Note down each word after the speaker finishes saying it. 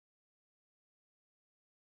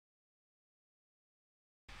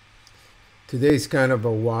Today's kind of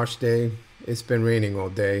a wash day. It's been raining all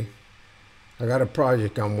day. I got a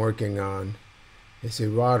project I'm working on. It's a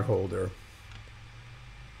rod holder.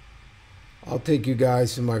 I'll take you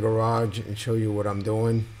guys to my garage and show you what I'm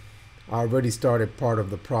doing. I already started part of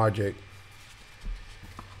the project.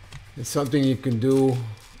 It's something you can do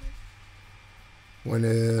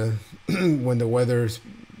when when the weather's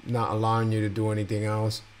not allowing you to do anything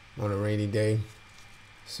else on a rainy day.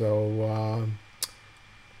 So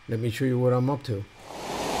let me show you what I'm up to.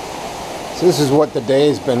 So this is what the day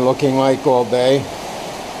has been looking like all day.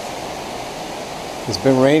 It's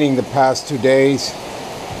been raining the past 2 days.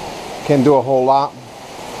 Can't do a whole lot.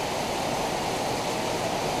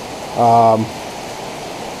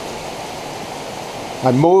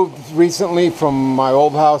 I moved recently from my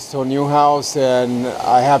old house to a new house, and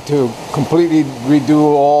I have to completely redo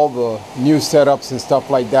all the new setups and stuff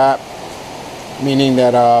like that. Meaning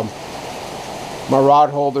that my rod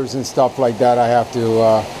holders and stuff like that I have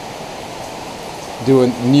to do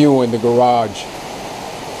it new in the garage.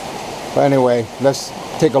 But anyway, let's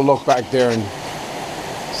take a look back there and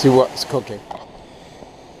see what's cooking.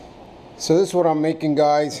 So this is what I'm making,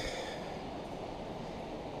 guys.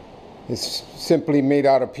 It's simply made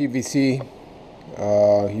out of PVC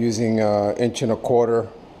using 1 1/4"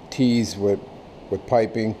 tees with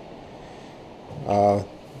piping.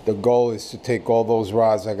 The goal is to take all those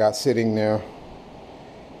rods I got sitting there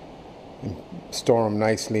and store them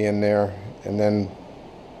nicely in there, and then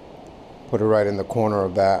put it right in the corner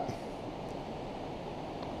of that.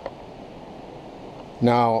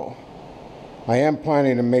 Now, I am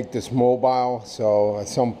planning to make this mobile, so at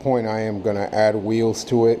some point I am going to add wheels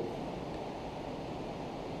to it.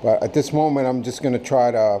 But at this moment, I'm just going to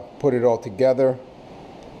try to put it all together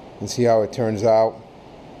and see how it turns out.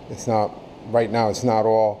 It's not, right now it's not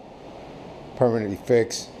all permanently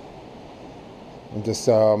fixed. I'm just,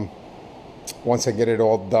 once I get it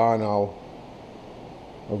all done, I'll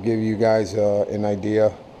give you guys an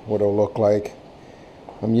idea what it'll look like.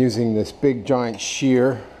 I'm using this big giant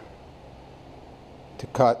shear to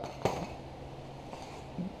cut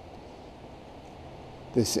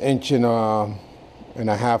this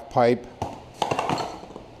 1.5" pipe.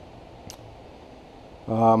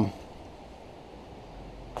 We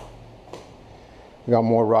got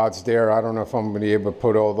more rods there. I don't know if I'm going to be able to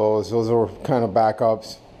put all those. Those are kind of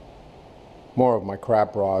backups. More of my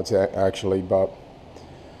crap rods actually, but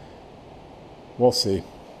we'll see.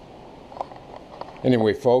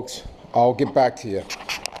 Anyway, folks, I'll get back to you.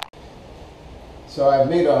 So I've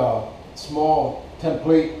made a small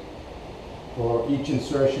template for each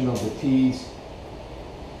insertion of the tees.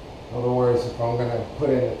 In other words, if I'm going to put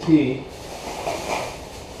in a tee,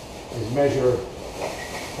 is measure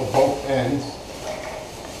for both ends.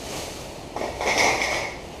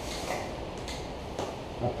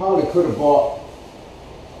 I probably could have bought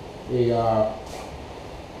a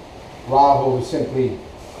rod holder, simply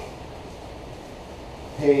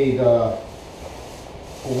paid for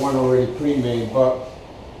one already pre-made, but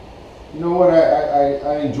you know what,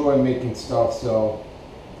 I enjoy making stuff, so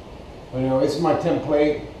you know, it's my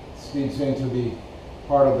template. Feeds into the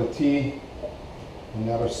part of the tee, and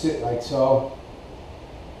that'll sit like so.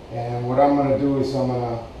 And what I'm going to do is I'm going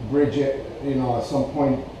to bridge it, you know, at some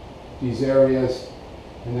point, these areas,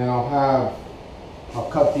 and then I'll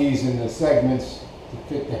cut these into segments to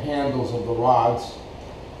fit the handles of the rods.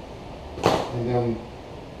 And then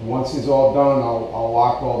once it's all done, I'll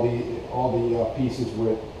lock all the pieces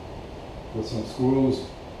with some screws,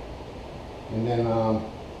 and then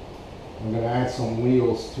I'm going to add some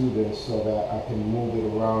wheels to this so that I can move it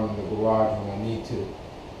around in the garage when I need to.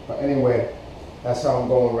 But anyway, that's how I'm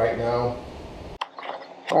going right now.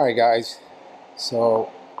 Alright guys,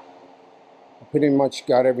 so I pretty much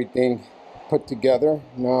got everything put together.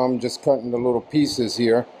 Now I'm just cutting the little pieces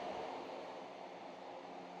here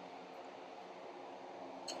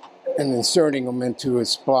and inserting them into a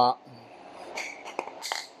spot.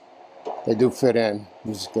 They do fit in.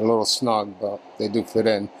 Just a little snug, but they do fit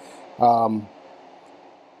in. You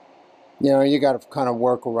know, you got to kind of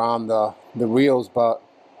work around the reels, but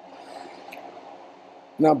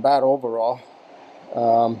not bad overall.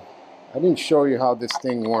 I didn't show you how this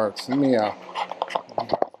thing works. Let me so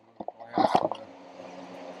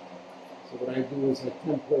what I do is I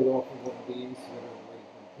template off of one of these that are already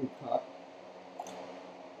pre-cut.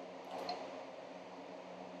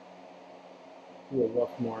 Do a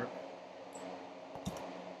rough mark.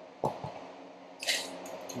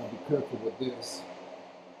 Now be careful with this.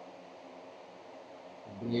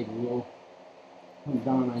 The blade will come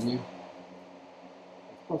down on you.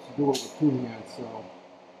 I'm supposed to do it with 2 hands, so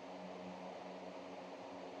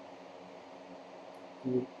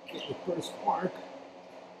You get the first spark.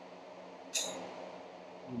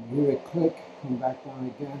 And you hear it click, come back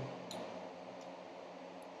down again.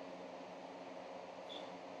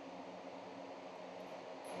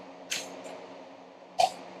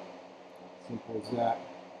 Simple as that.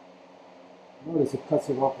 Notice it cuts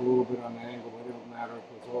it off a little bit on the angle, but it don't matter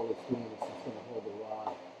because all it's doing is just going to hold the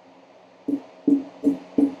rod.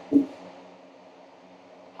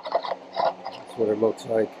 That's what it looks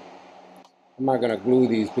like. I'm not going to glue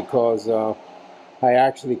these because I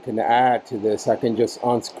actually can add to this. I can just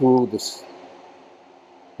unscrew this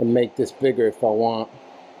and make this bigger if I want.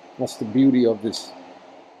 That's the beauty of this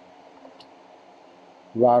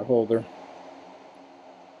rod holder.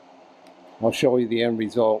 I'll show you the end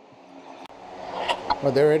result.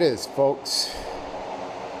 Well, there it is, folks.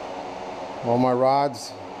 All my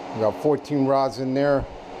rods. I got 14 rods in there.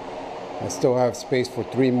 I still have space for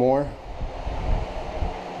 3 more.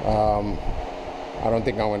 I don't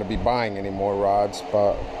think I'm going to be buying any more rods,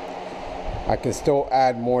 but I can still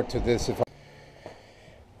add more to this if I...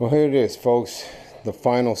 Well, here it is, folks. The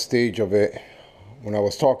final stage of it. When I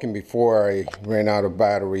was talking before, I ran out of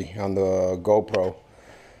battery on the GoPro.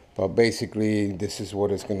 But basically, this is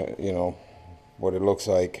what it's gonna, you know, what it looks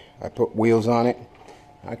like. I put wheels on it.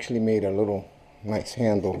 I actually made a little nice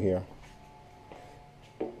handle here,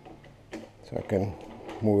 so I can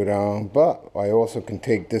move it on. But I also can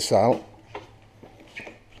take this out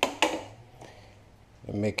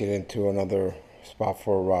and make it into another spot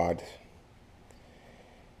for a rod.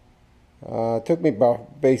 It took me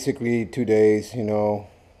about basically 2 days, you know,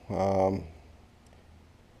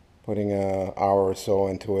 putting an hour or so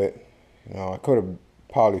into it. You know, I could have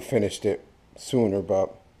probably finished it sooner,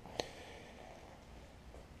 but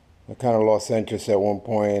I kind of lost interest at one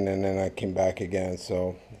point, and then I came back again.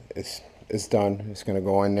 So it's done. It's gonna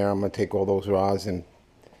go in there. I'm gonna take all those rods and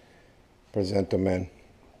present them in.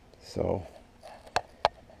 So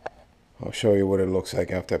I'll show you what it looks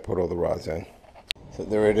like after I put all the rods in. So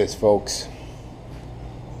there it is, folks.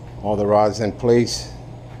 All the rods in place.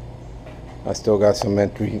 I still got some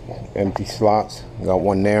empty slots. Got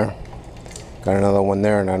one there. Got another one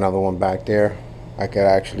there and another one back there. I could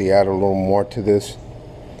actually add a little more to this.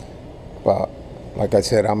 But like I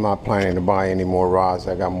said, I'm not planning to buy any more rods.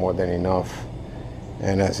 I got more than enough.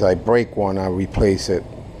 And as I break one, I replace it.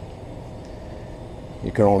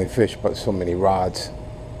 You can only fish but so many rods.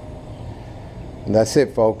 And that's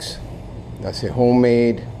it, folks. That's a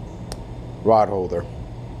homemade rod holder.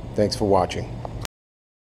 Thanks for watching.